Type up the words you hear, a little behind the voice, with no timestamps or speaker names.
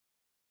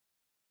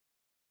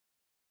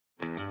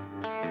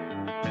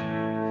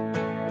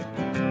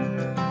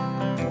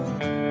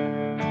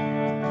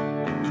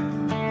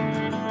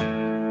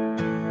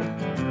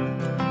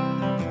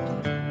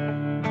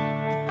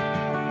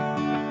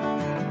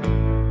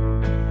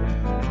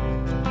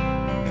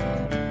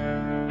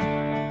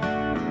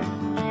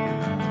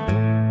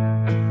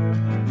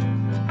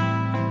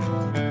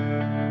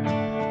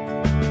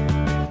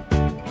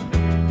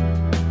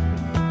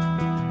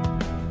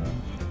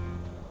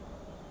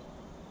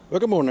Well,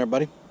 good morning,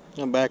 everybody.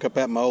 I'm back up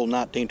at my old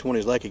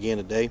 1920s lake again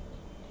today.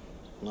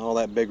 And all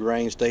that big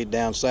rain stayed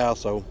down south,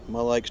 so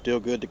my lake's still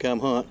good to come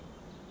hunt.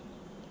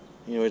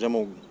 Anyways, I'm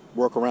going to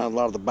work around a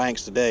lot of the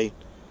banks today.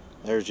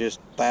 There's just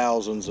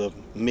thousands of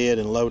mid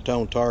and low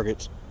tone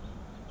targets.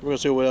 We're going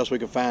to see what else we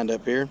can find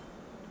up here.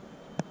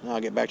 Now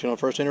I'll get back to you on the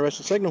first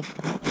interesting signal.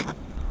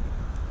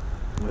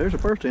 Well, here's the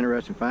first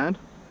interesting find.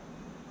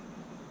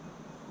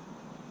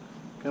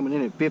 Coming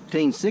in at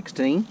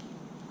 1516.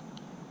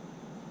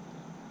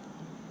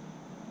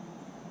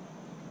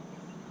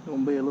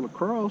 Gonna be a little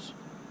cross.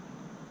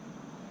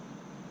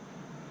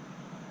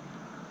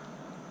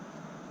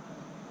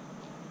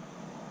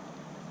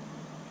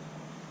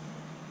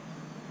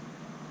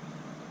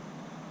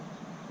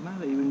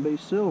 Might even be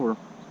silver.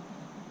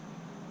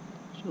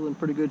 Still in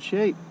pretty good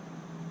shape.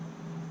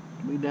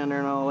 Be down there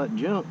and all that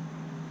junk.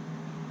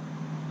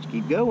 Let's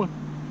keep going.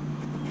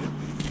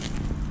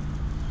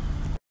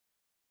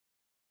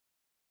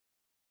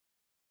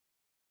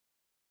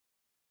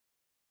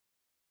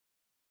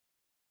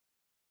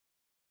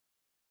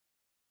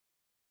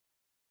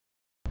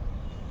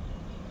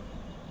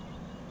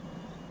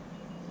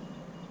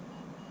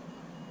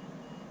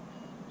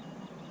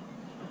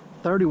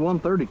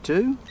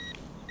 $31.32.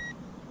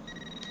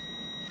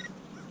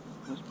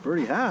 That's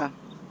pretty high.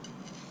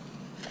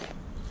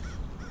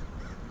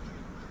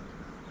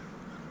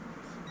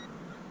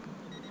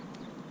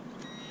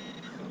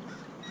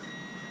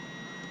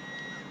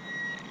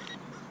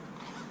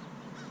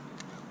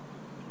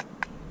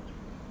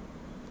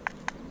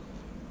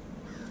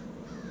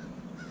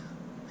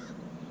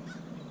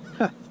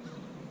 I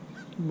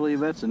believe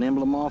that's an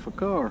emblem off a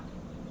car.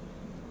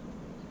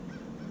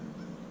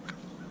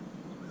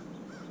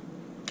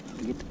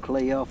 Get the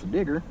clay off the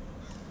digger.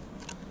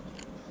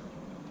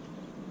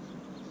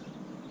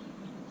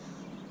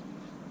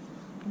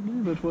 I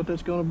believe that's what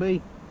that's going to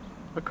be.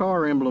 A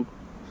car emblem.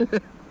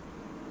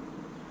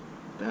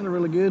 Sounded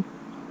really good.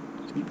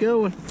 Let's keep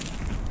going.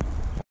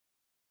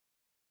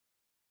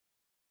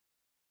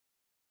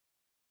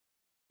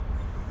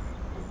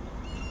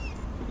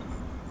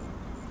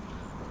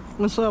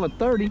 One solid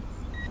 30.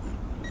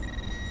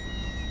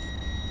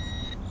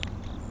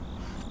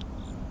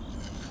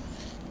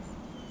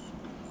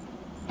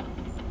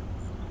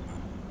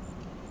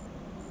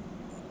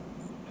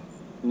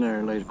 And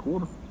there lays a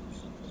quarter.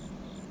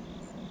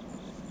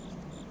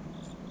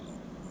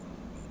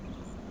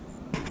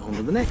 On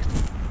to the next.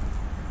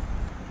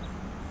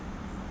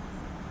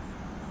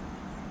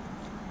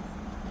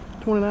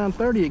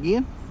 $29.30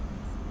 again.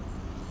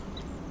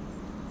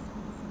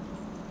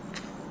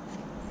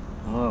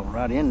 Oh,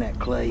 right in that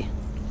clay.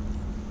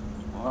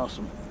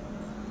 Awesome.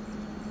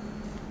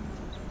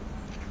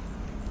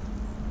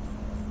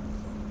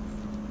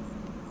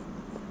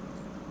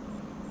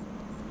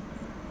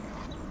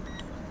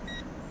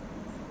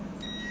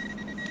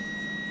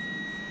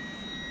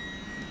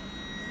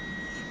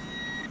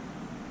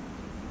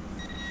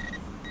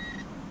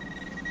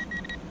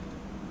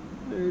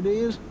 There it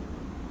is.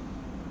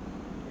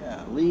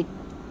 Golly.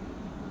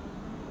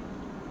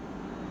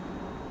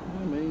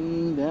 I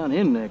mean, down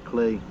in that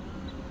clay.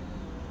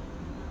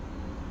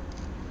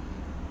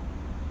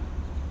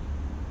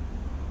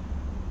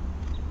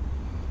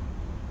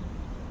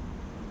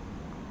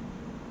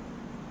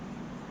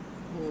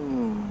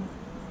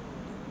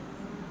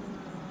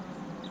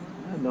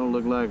 That don't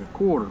look like a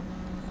quarter.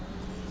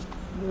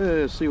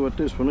 Let's see what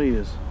this one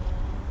is.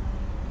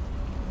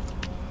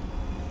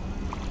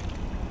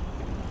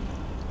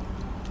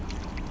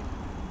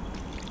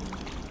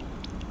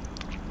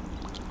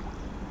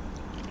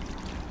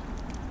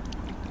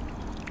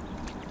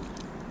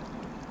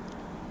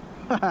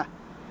 Haha,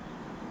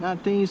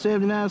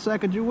 1979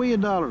 Sacagawea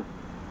dollar.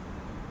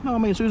 No, I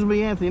mean Susan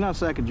B. Anthony, not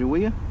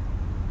Sacagawea.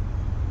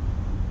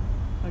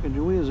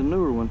 Sacagawea is a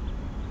newer one.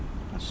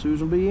 That's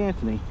Susan B.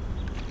 Anthony.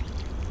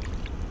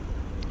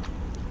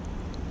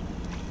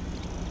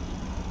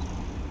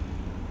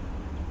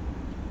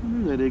 I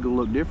knew that eagle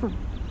looked different.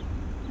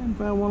 Haven't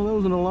found one of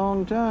those in a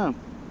long time.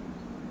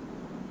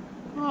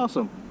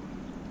 Awesome.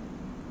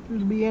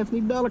 Susan B.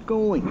 Anthony dollar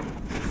coin.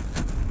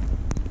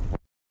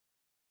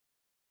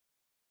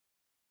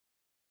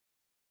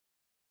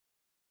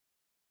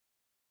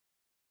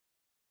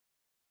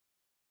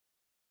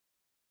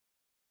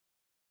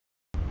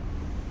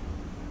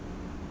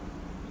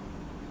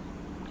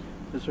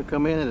 This will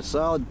come in at a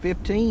solid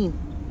 15.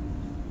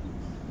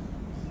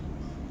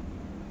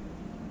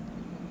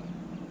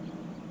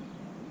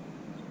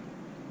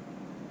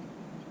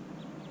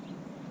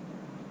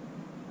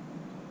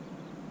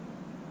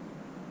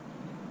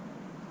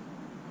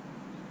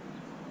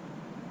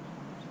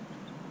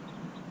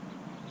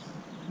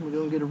 We're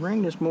gonna get a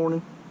ring this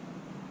morning.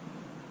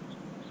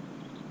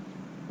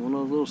 One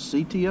of those little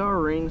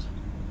CTR rings.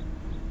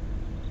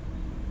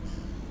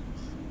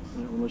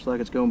 That one looks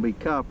like it's gonna be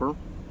copper.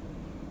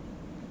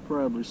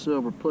 Probably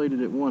silver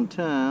plated at one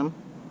time.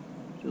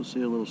 You'll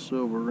see a little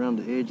silver around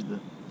the edge of the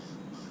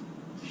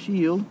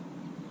shield.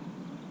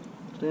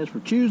 Stands for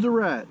choose the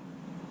right.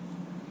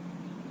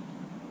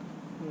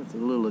 That's a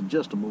little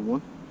adjustable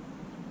one.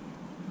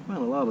 I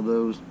found a lot of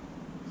those.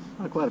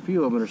 Quite a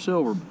few of them are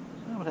silver.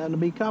 That would happen to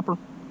be copper.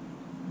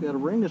 Got a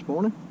ring this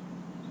morning.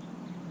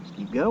 Let's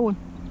keep going.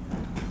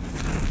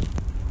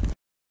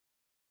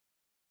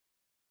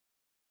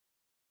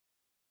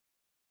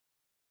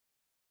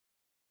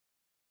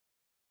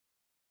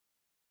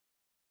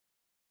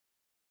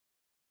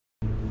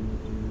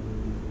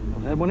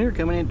 I had one here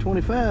coming in at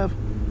 25.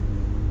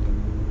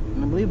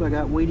 And I believe I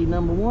got weedy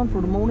number 1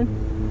 for the morning.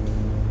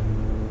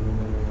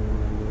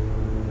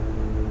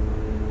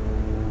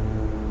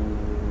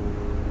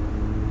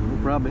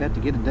 We'll probably have to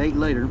get a date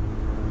later.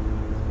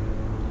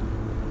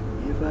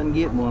 If I can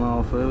get one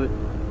off of it.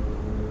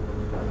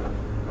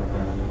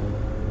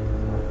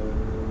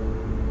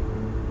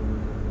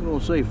 I'm going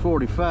to say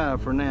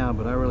 45 for now,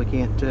 but I really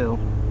can't tell.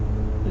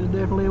 It's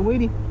definitely a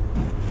weedy.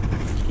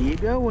 Let's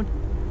keep going.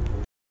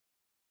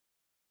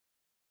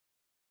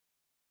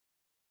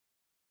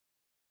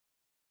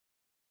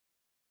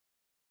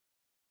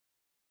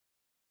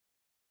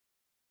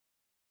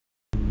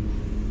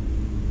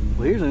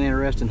 Well, here's an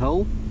interesting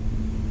hole.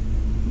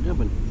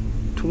 Jumping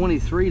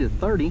 23 to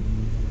 30.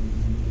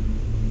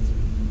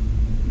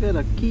 Got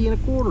a key and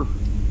a quarter.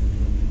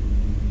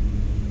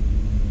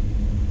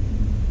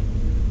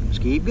 Let's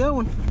keep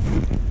going.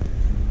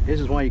 This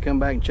is why you come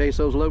back and chase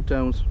those low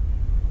tones.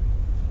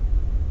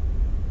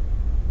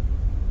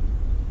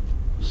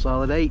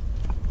 Solid 8.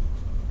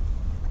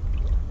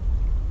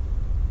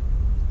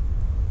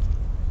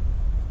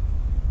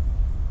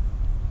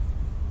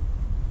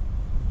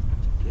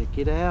 Check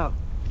it out.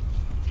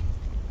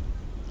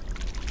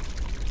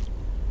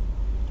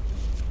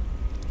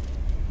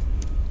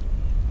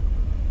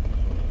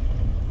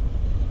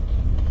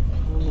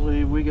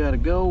 We got a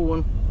gold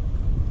one.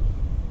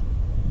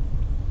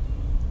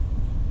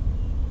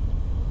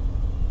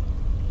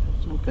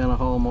 Some kind of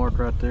hallmark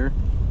right there.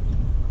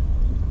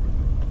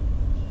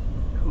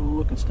 Cool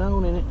looking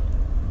stone in it.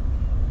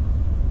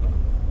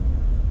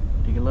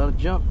 Dig a lot of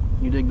junk.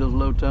 You dig those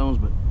low tones,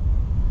 but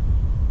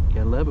you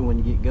gotta love it when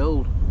you get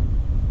gold.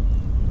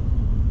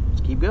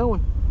 Let's keep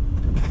going.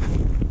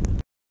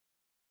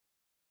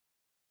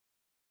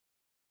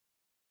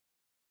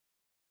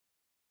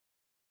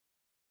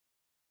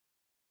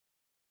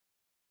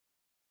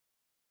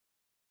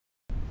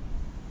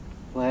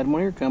 Well, I had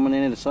one here coming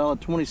in at a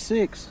solid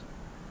 26.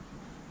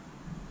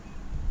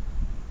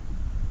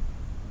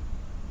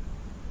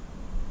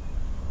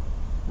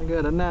 I got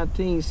a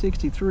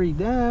 1963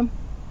 dime.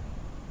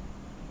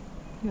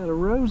 Got a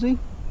Rosie.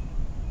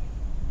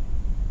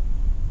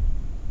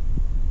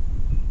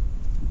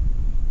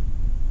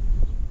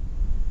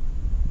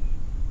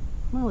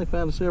 Finally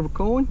found a silver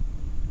coin.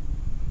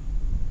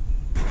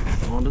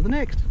 On to the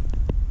next.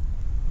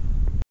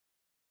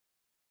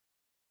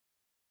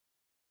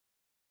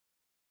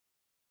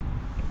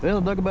 Well,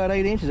 it dug about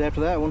 8 inches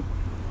after that one.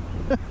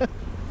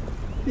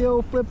 The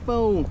old flip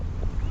phone.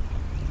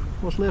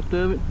 What's left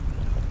of it.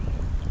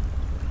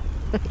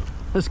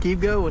 Let's keep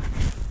going.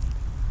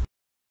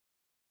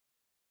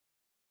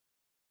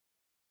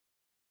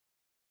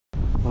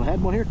 Well, I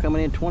had one here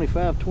coming in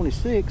 25,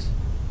 26.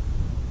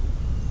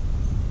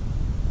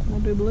 I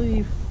do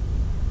believe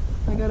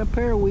I got a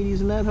pair of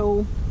Wheaties in that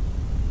hole.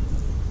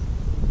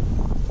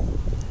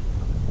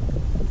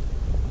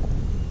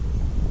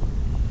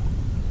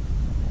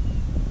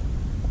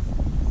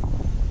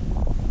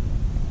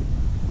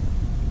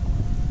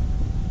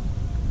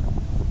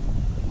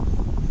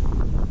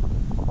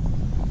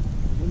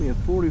 Maybe a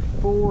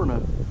 44 and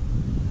a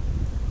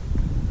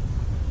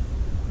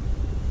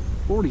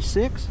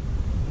 46.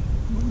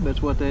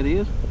 That's what that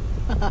is.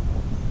 A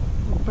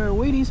pair of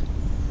Wheaties.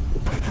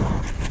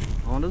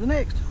 On to the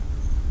next.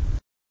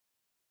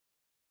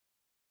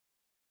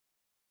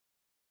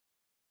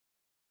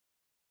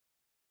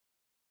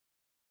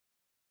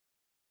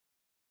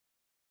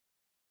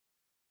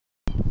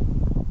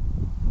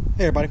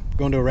 Hey everybody,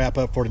 going to do a wrap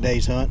up for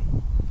today's hunt.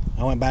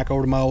 I went back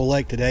over to my old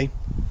lake today.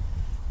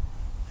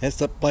 This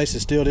place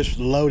is still just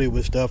loaded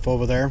with stuff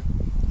over there.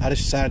 I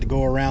just decided to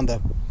go around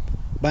the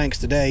banks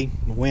today.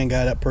 The wind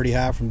got up pretty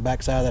high from the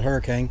backside of that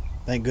hurricane.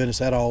 Thank goodness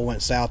that all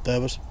went south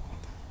of us.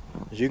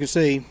 As you can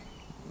see,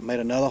 made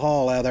another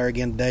haul out there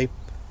again today.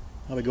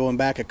 I'll be going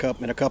back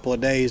in a couple of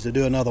days to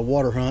do another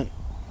water hunt.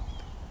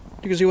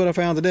 You can see what I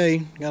found today.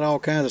 Got all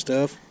kinds of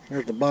stuff.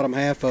 There's the bottom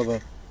half of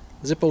a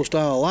Zippo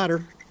style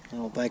lighter. I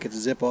don't think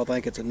it's a Zippo, I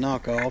think it's a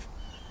knockoff.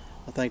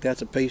 I think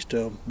that's a piece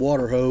to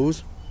water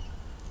hose.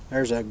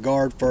 There's a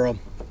guard for a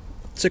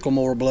sickle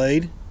mower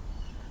blade.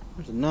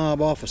 There's a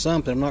knob off of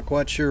something, I'm not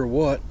quite sure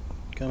what.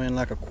 Come in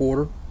like a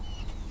quarter.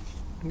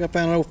 I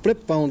found an old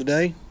flip phone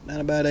today, down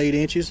about 8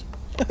 inches.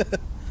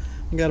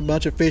 Got a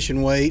bunch of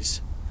fishing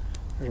weights.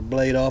 There's a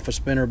blade off a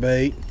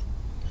spinnerbait.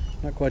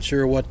 Not quite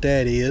sure what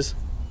that is.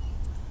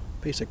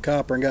 Piece of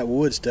copper and got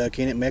wood stuck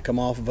in it. May come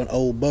off of an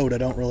old boat, I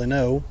don't really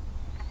know.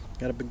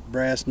 Got a big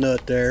brass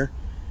nut there.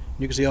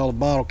 You can see all the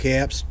bottle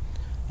caps,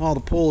 all the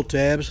pull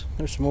tabs.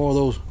 There's some more of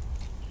those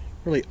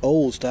really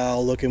old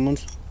style looking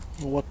ones.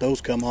 I don't know what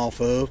those come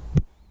off of.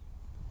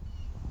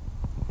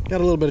 Got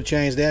a little bit of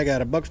change there. I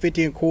got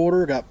 $1.50 and a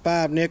quarter. Got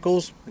 5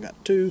 nickels. I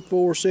got 2,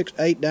 4, 6,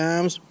 8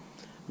 dimes.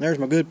 And there's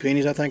my good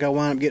pennies. I think I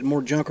wound up getting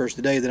more junkers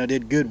today than I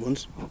did good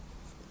ones.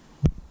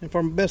 And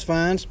for my best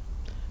finds,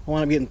 I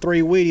wound up getting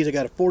 3 Wheaties. I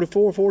got a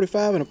 44,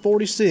 45, and a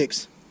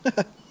 46.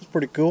 That's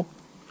pretty cool.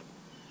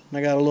 And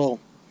I got a little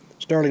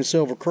sterling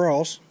silver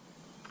cross.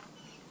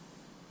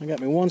 I got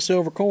me 1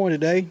 silver coin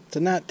today. It's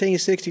a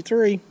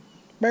 1963.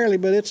 Barely,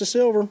 but it's a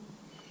silver.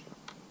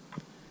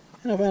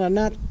 And I found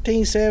a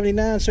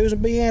 1979 Susan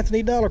B.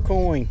 Anthony dollar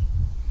coin.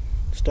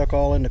 Stuck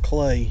all in the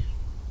clay.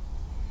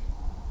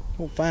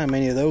 Don't find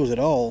many of those at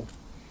all.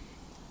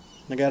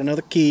 I got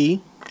another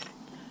key.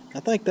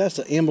 I think that's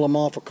an emblem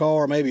off a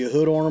car, maybe a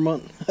hood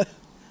ornament.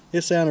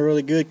 It sounded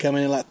really good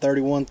coming in like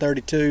 31,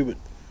 32, but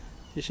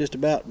it's just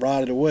about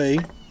rotted away.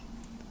 And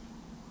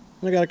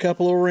I got a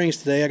couple of rings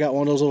today. I got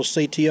one of those little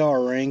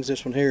CTR rings.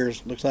 This one here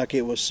looks like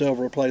it was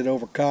silver plated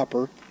over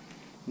copper.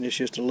 And it's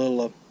just a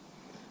little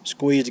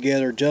squeezed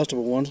together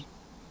adjustable ones.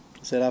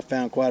 I said I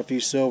found quite a few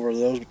silver of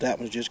those, but that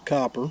one's just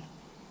copper.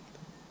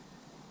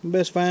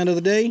 Best find of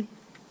the day.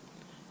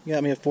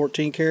 Got me a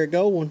 14 karat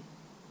gold one.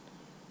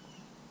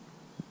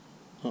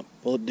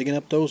 Digging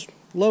up those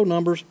low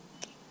numbers.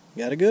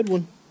 Got a good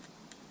one.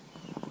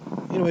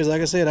 Anyways,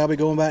 like I said, I'll be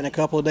going back in a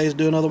couple of days to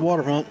do another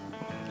water hunt.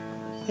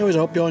 Anyways, I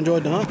hope y'all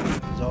enjoyed the hunt.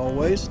 As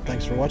always,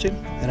 thanks for watching,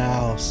 and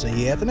I'll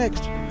see you at the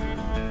next.